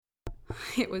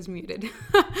It was muted.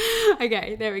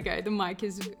 Okay, there we go. The mic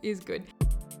is good.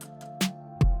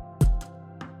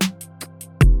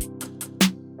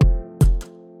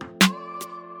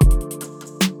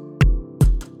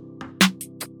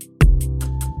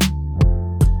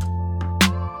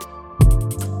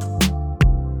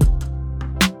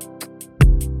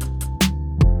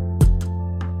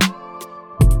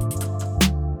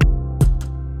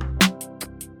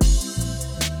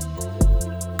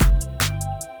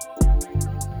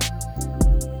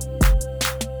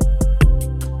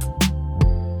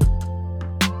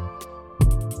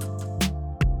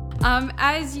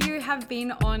 As you have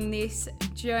been on this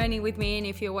journey with me, and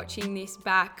if you're watching this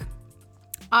back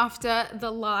after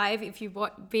the live, if you've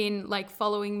been like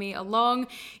following me along,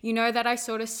 you know that I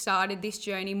sort of started this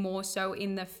journey more so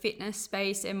in the fitness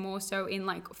space and more so in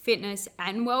like fitness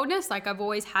and wellness. Like I've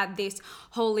always had this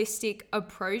holistic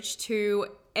approach to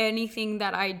anything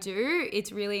that I do.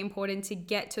 It's really important to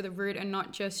get to the root and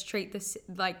not just treat this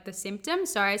like the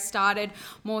symptoms. So I started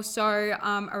more so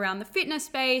around the fitness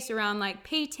space, around like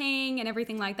PTing and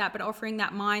everything like that, but offering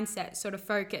that mindset sort of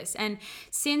focus. And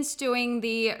since doing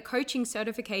the coaching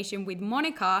certification with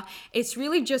Monica, it's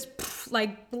really just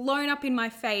like blown up in my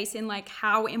face in like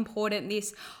how important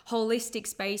this holistic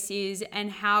space is and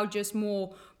how just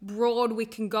more broad we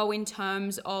can go in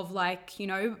terms of like, you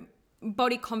know,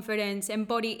 body confidence and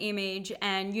body image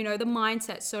and, you know, the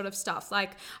mindset sort of stuff.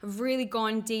 Like I've really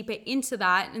gone deeper into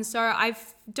that. And so I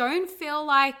don't feel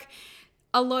like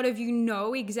a lot of you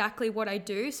know exactly what I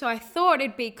do. So I thought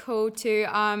it'd be cool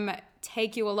to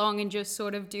take you along and just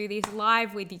sort of do this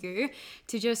live with you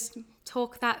to just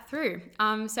talk that through.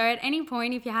 So at any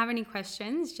point, if you have any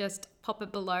questions, just pop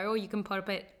it below, or you can pop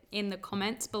it in the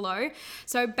comments below.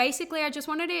 So basically, I just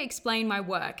wanted to explain my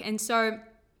work. And so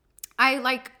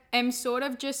I'm sort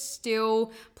of just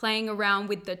still playing around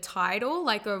with the title,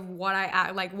 like of what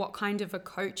what kind of a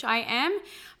coach I am,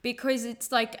 because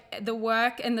it's like the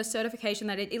work and the certification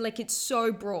that it's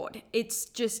so broad. It's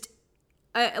just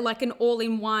like an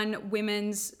all-in-one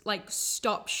women's like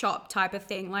stop shop type of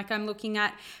thing. Like I'm looking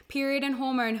at period and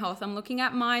hormone health. I'm looking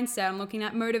at mindset. I'm looking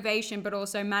at motivation, but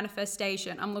also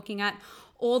manifestation. I'm looking at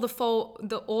all the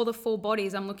full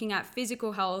bodies. I'm looking at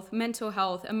physical health, mental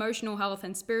health, emotional health,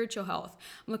 and spiritual health.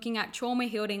 I'm looking at trauma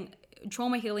healing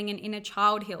and inner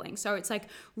child healing. So it's like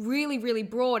really, really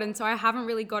broad. And so I haven't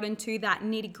really got into that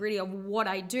nitty gritty of what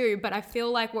I do, but I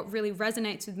feel like what really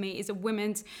resonates with me is a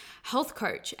women's health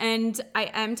coach. And I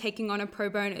am taking on one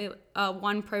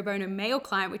pro bono male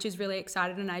client, which is really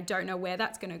excited. And I don't know where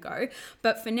that's going to go.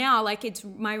 But for now, like it's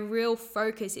my real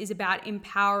focus is about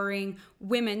empowering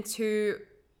women to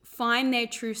find their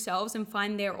true selves and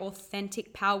find their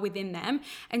authentic power within them,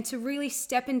 and to really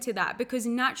step into that, because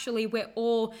naturally we're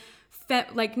all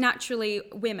naturally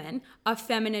women are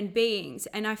feminine beings,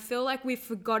 and I feel like we've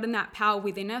forgotten that power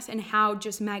within us and how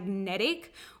just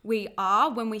magnetic we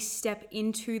are when we step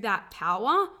into that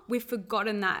power. We've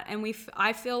forgotten that, and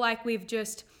I feel like we've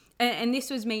just, and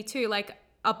this was me too, like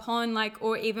upon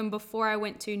or even before I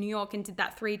went to New York and did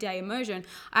that 3-day immersion,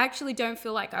 I actually don't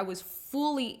feel like I was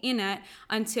fully in it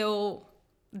until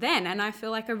then. And I feel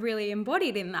like I really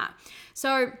embodied in that.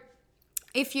 So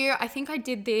I think I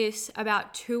did this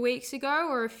about 2 weeks ago,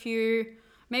 or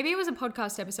maybe it was a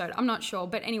podcast episode. I'm not sure.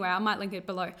 But anyway, I might link it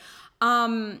below.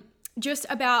 Just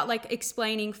about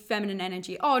explaining feminine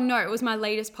energy. Oh no, it was my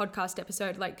latest podcast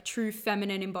episode, true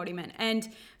feminine embodiment. And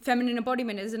feminine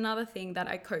embodiment is another thing that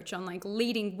I coach on,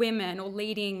 leading women or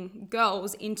leading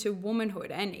girls into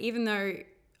womanhood. And even though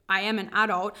I am an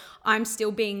adult, I'm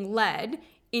still being led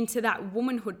into that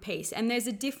womanhood piece. And there's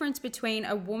a difference between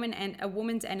a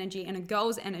woman's energy and a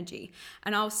girl's energy.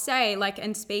 And I'll say,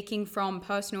 and speaking from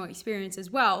personal experience as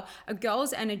well, a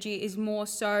girl's energy is more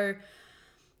so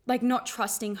not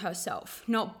trusting herself,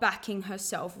 not backing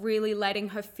herself, really letting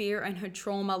her fear and her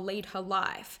trauma lead her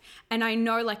life. And I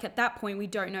know at that point we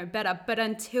don't know better, but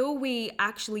until we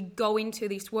actually go into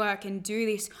this work and do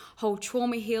this whole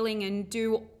trauma healing and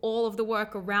do all of the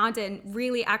work around it and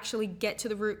really actually get to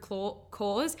the root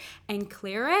cause and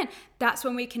clear it, that's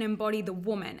when we can embody the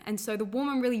woman. And so the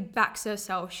woman really backs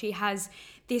herself. She has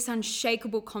this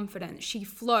unshakable confidence. She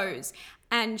flows.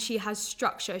 And she has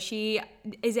structure. She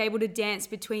is able to dance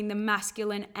between the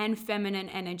masculine and feminine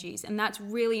energies. And that's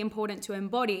really important to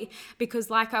embody, because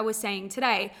like I was saying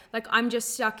today, I'm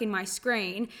just stuck in my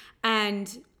screen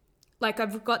and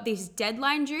I've got this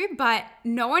deadline due, but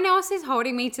no one else is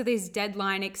holding me to this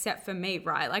deadline except for me,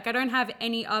 right? I don't have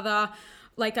any other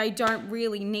Like, I don't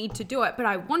really need to do it, but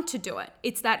I want to do it.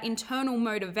 It's that internal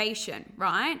motivation,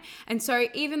 right? And so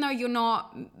even though you're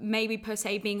not maybe per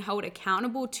se being held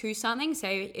accountable to something,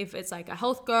 say if it's like a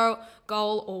health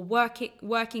goal or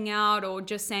working out, or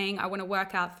just saying I want to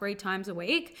work out 3 times a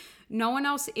week,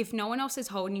 if no one else is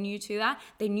holding you to that,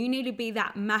 then you need to be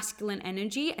that masculine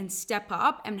energy and step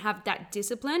up and have that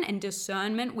discipline and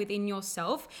discernment within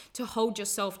yourself to hold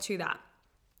yourself to that.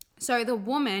 So the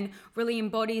woman really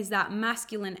embodies that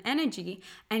masculine energy,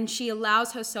 and she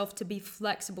allows herself to be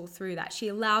flexible through that. She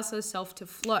allows herself to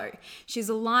flow. She's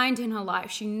aligned in her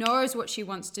life. She knows what she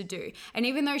wants to do. And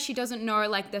even though she doesn't know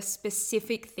like the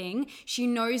specific thing, she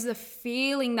knows the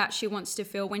feeling that she wants to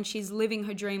feel when she's living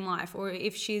her dream life, or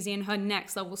if she's in her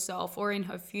next level self or in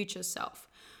her future self.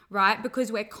 Right?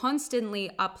 Because we're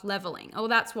constantly up leveling. Oh,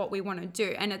 that's what we want to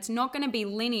do. And it's not going to be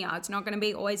linear. It's not going to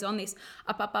be always on this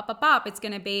up. It's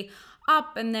going to be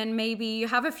up, and then maybe you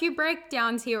have a few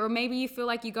breakdowns here, or maybe you feel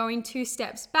like you're going 2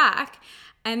 steps back,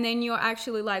 and then you're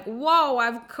actually like, whoa,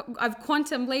 I've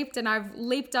quantum leaped, and I've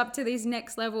leaped up to this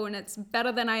next level, and it's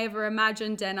better than I ever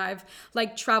imagined, and I've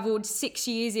like traveled 6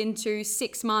 years into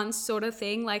 6 months sort of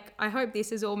thing. Like, I hope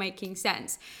this is all making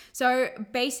sense. So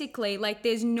basically, like,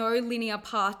 there's no linear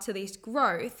path to this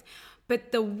growth,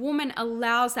 but the woman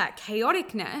allows that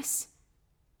chaoticness.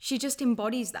 She just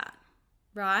embodies that,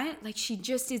 right? Like, she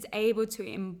just is able to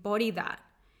embody that.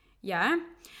 Yeah.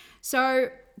 So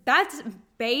that's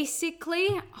basically,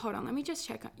 hold on, let me just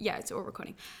check. Yeah, it's all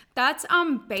recording. That's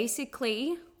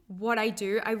basically what I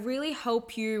do. I really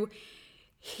help you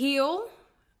heal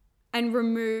and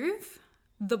remove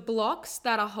the blocks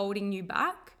that are holding you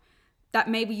back, that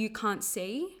maybe you can't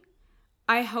see.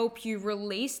 I help you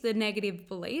release the negative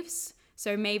beliefs.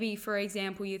 So maybe, for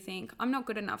example, you think, I'm not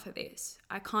good enough at this.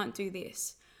 I can't do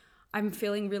this. I'm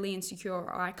feeling really insecure,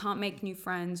 or I can't make new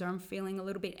friends, or I'm feeling a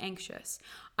little bit anxious.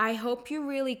 I help you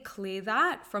really clear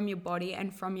that from your body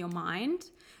and from your mind,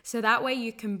 so that way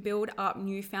you can build up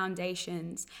new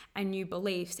foundations and new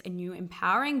beliefs and new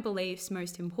empowering beliefs,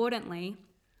 most importantly,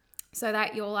 so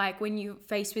that you're like, when you're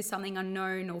faced with something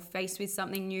unknown or faced with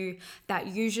something new that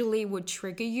usually would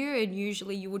trigger you, and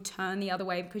usually you would turn the other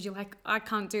way because you're like, I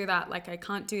can't do that, like I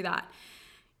can't do that.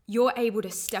 You're able to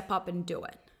step up and do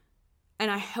it. And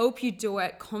I hope you do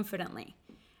it confidently.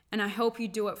 And I hope you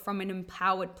do it from an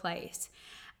empowered place.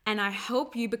 And I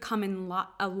hope you become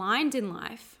aligned in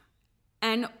life.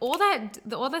 And all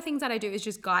the things that I do is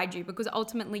just guide you, because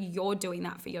ultimately you're doing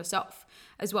that for yourself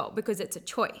as well, because it's a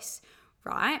choice,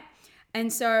 right?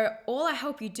 And so all I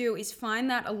help you do is find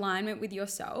that alignment with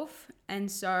yourself.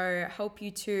 And so help you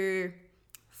to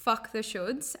fuck the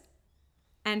shoulds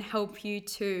and help you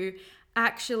to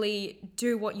actually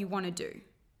do what you want to do.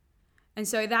 And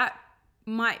so that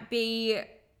might be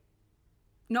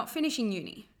not finishing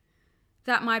uni.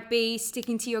 That might be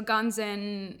sticking to your guns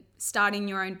and starting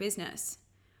your own business.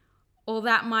 Or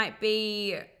that might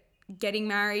be getting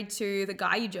married to the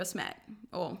guy you just met,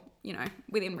 or, you know,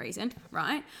 within reason,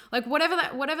 right? Like whatever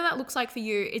that looks like for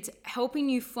you, it's helping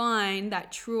you find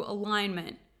that true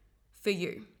alignment for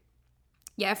you.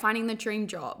 Yeah, finding the dream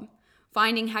job,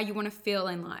 finding how you want to feel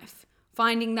in life,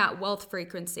 finding that wealth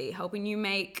frequency, helping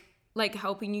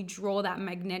you draw that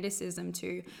magnetism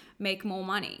to make more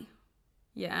money.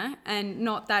 Yeah. And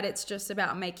not that it's just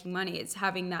about making money. It's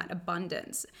having that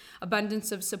abundance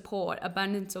of support,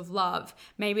 abundance of love.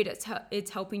 Maybe it's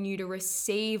helping you to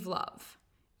receive love.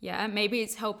 Yeah. Maybe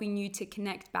it's helping you to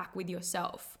connect back with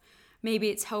yourself. Maybe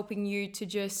it's helping you to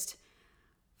just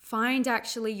find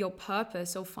actually your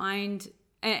purpose, or find.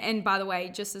 And by the way,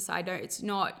 just a side note, it's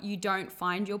not, you don't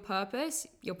find your purpose.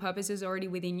 Your purpose is already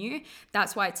within you.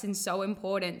 That's why it's so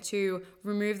important to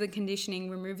remove the conditioning,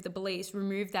 remove the beliefs,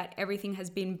 remove that everything has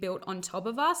been built on top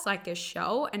of us, like a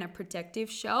shell, and a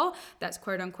protective shell that's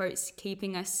quote unquote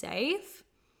keeping us safe.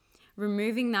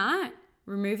 Removing that,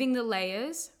 removing the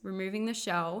layers, removing the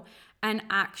shell, and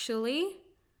actually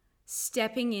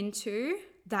stepping into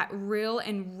that real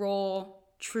and raw,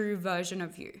 true version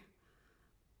of you.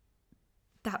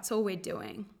 That's all we're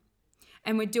doing.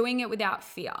 And we're doing it without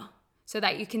fear, so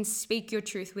that you can speak your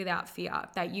truth without fear,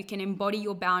 that you can embody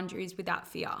your boundaries without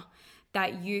fear,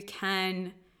 that you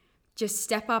can just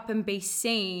step up and be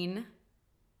seen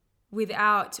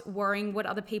without worrying what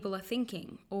other people are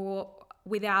thinking, or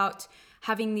without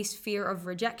having this fear of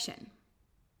rejection.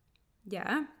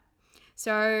 Yeah.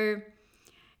 So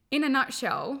in a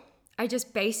nutshell, I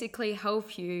just basically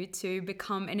help you to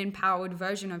become an empowered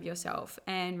version of yourself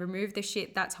and remove the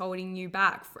shit that's holding you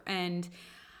back, and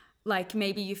like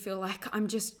maybe you feel like I'm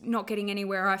just not getting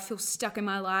anywhere, I feel stuck in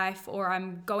my life, or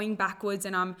I'm going backwards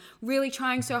and I'm really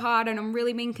trying so hard and I'm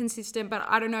really being consistent, but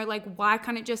I don't know, like, why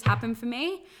can't it just happen for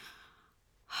me?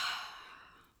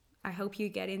 I hope you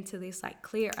get into this like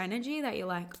clear energy that you're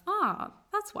like, oh,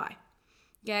 that's why.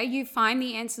 Yeah, you find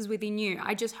the answers within you.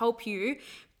 I just hope you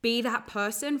be that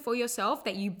person for yourself,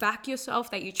 that you back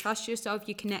yourself, that you trust yourself,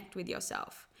 you connect with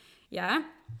yourself. Yeah.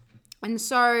 And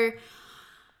so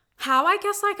how I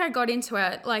guess like I got into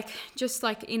it, like just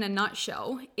like in a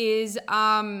nutshell, is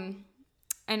and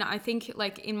I think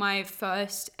like in my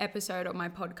first episode of my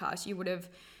podcast, you would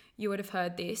have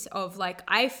heard this of like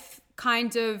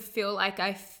kind of feel like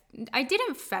I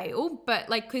didn't fail, but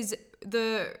like because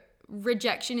the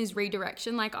rejection is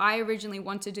redirection. Like I originally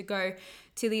wanted to go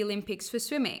to the Olympics for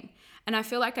swimming, and I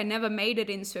feel like I never made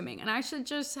it in swimming, and I actually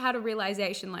just had a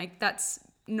realization like that's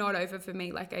not over for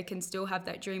me. Like I can still have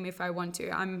that dream if I want to.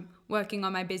 I'm working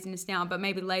on my business now, but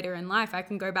maybe later in life I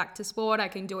can go back to sport, I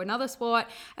can do another sport,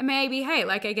 and maybe, hey,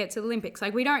 like I get to the Olympics.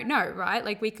 Like we don't know, right?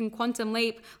 Like we can quantum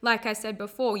leap. Like I said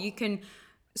before, you can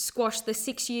squash the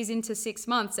 6 years into 6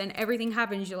 months and everything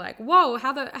happens. You're like, whoa,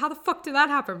 how the fuck did that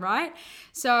happen, right?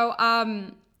 So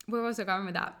where was I going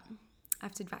with that? I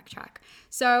have to backtrack.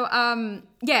 So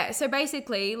so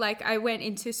basically like I went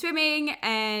into swimming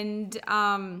and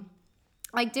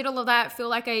like did all of that, feel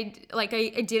like I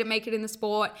didn't make it in the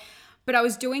sport, but I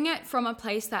was doing it from a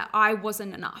place that I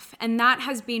wasn't enough. And that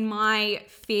has been my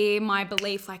fear, my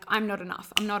belief, like I'm not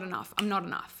enough,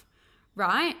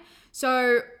 right?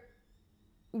 So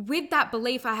with that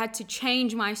belief, I had to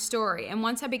change my story. And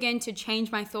once I began to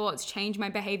change my thoughts, change my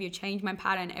behavior, change my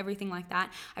pattern, everything like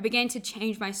that, I began to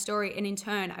change my story. And in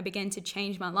turn, I began to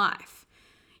change my life.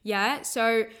 Yeah.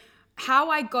 So how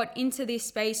I got into this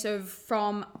space of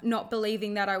from not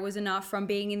believing that I was enough, from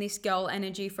being in this girl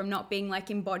energy, from not being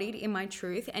like embodied in my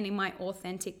truth and in my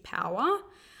authentic power,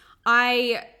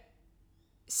 I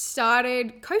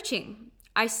started coaching.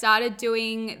 I started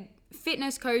doing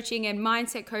fitness coaching and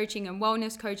mindset coaching and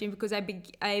wellness coaching because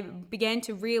I began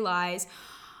to realize,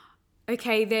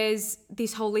 okay, there's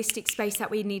this holistic space that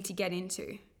we need to get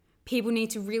into. People need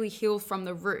to really heal from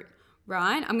the root.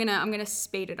 Right? I'm gonna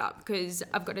speed it up because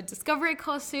I've got a discovery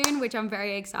course soon, which I'm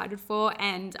very excited for,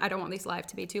 and I don't want this live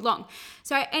to be too long.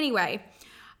 So anyway,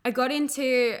 I got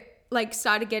into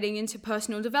started getting into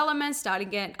personal development,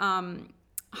 started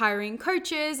hiring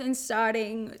coaches and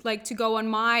starting to go on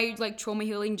my trauma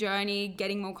healing journey,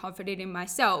 getting more confident in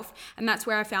myself. And that's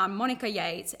where I found Monica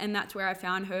Yates, and that's where I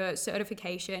found her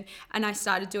certification, and I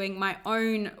started doing my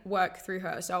own work through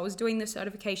her. So I was doing the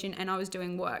certification and I was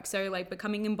doing work. So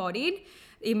becoming embodied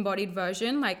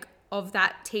version of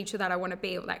that teacher that I want to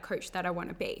be, or that coach that I want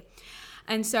to be.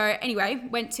 And so anyway,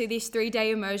 went to this 3-day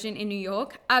immersion in New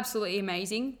York. Absolutely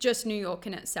amazing, just New York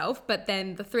in itself. But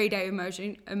then the 3-day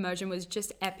immersion was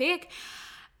just epic.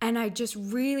 And I just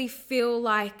really feel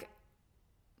like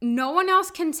no one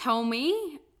else can tell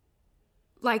me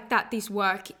that this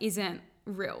work isn't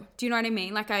real. Do you know what I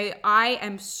mean? I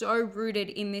am so rooted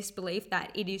in this belief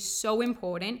that it is so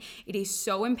important. It is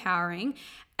so empowering.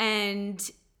 And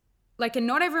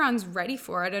not everyone's ready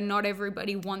for it, and not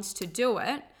everybody wants to do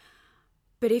it.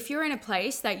 But if you're in a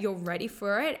place that you're ready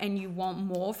for it and you want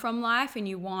more from life and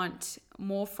you want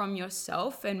more from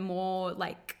yourself and more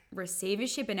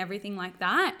receivership and everything like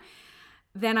that,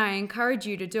 then I encourage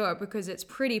you to do it because it's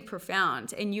pretty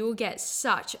profound, and you'll get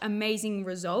such amazing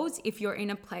results if you're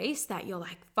in a place that you're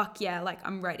like, fuck yeah,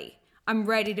 I'm ready. I'm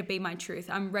ready to be my truth.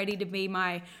 I'm ready to be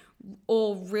my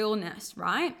all realness,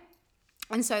 right?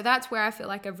 And so that's where I feel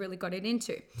like I've really got it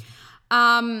into.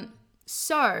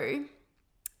 So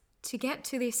to get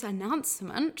to this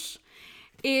announcement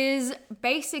is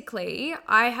basically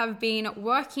I have been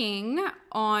working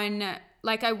on,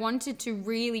 I wanted to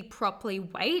really properly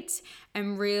wait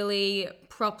and really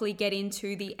properly get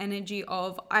into the energy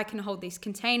of I can hold this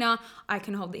container, I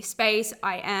can hold this space,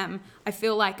 I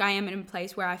feel like I am in a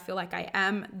place where I feel like I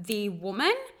am the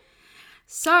woman.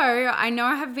 So I know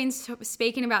I have been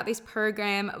speaking about this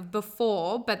program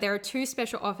before, but there are 2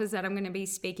 special offers that I'm going to be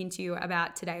speaking to you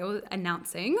about today, or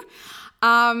announcing.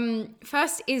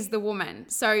 First is the woman.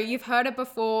 So you've heard it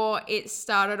before. It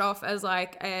started off as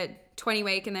a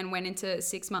 20-week and then went into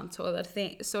 6 months or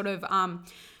the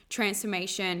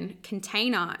transformation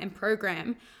container and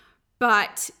program.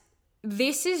 But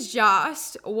this is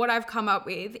just what I've come up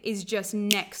with is just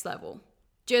next level.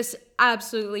 Just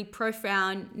absolutely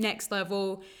profound, next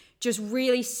level, just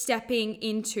really stepping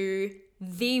into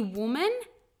the woman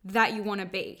that you want to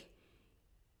be,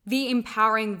 the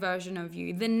empowering version of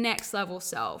you, the next level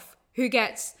self who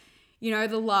gets,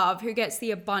 the love, who gets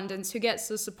the abundance, who gets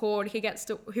the support, who gets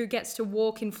to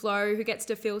walk in flow, who gets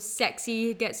to feel sexy,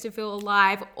 who gets to feel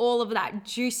alive, all of that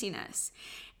juiciness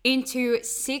into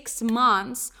 6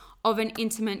 months of an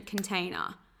intimate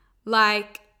container.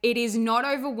 Like, it is not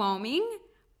overwhelming,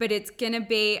 but it's gonna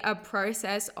be a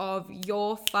process of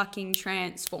your fucking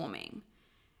transforming.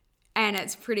 And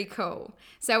it's pretty cool.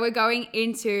 So we're going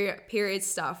into period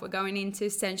stuff. We're going into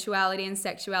sensuality and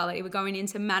sexuality. We're going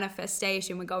into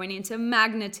manifestation. We're going into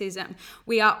magnetism.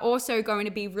 We are also going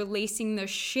to be releasing the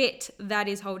shit that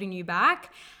is holding you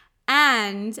back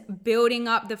and building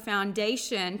up the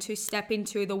foundation to step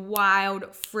into the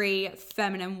wild, free,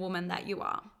 feminine woman that you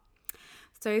are.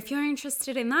 So if you're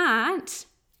interested in that,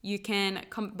 you can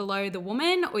comment below the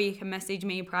woman, or you can message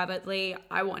me privately.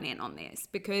 I want in on this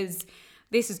because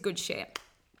this is good shit.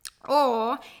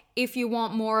 Or if you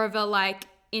want more of a like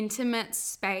intimate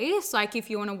space, like if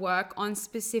you want to work on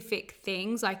specific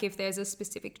things, like if there's a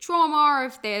specific trauma or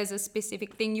if there's a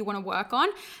specific thing you want to work on,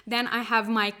 then I have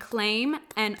my Claim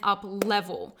and Up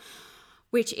level,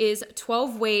 which is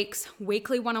 12 weeks,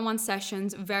 weekly one-on-one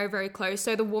sessions, very, very close.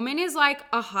 So the woman is like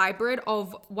a hybrid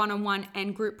of one-on-one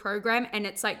and group program, and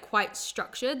it's like quite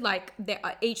structured. Like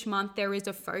each month there is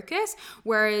a focus,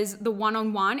 whereas the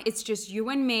one-on-one, it's just you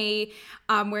and me.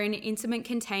 We're in an intimate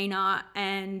container,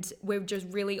 and we're just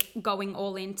really going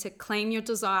all in to claim your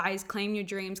desires, claim your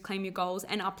dreams, claim your goals,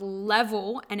 and up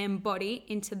level and embody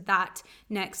into that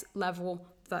next level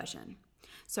version.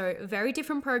 So very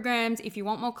different programs. If you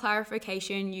want more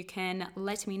clarification, you can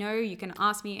let me know. You can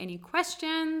ask me any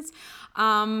questions.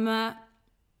 I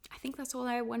think that's all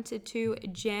I wanted to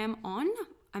jam on.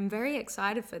 I'm very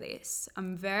excited for this.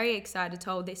 I'm very excited to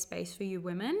hold this space for you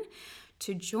women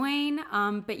to join.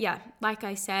 But yeah, like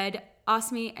I said,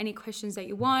 ask me any questions that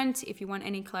you want, if you want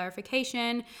any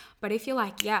clarification. But if you're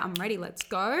like, yeah, I'm ready, let's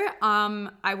go,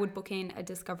 I would book in a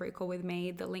discovery call with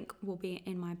me. The link will be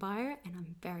in my bio, and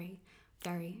I'm very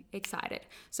excited.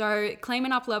 So Claim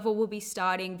and Up level will be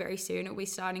starting very soon. It will be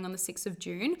starting on the 6th of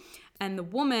June, and the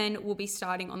woman will be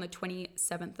starting on the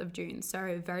 27th of June.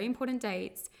 So very important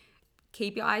dates.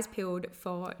 Keep your eyes peeled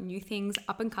for new things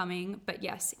up and coming. But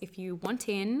yes, if you want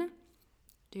in,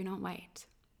 do not wait.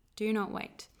 Do not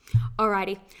wait.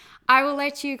 Alrighty, I will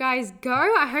let you guys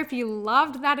go. I hope you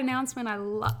loved that announcement.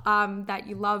 That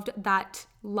you loved that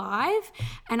live,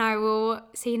 and I will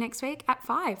see you next week at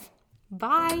 5.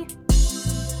 Bye.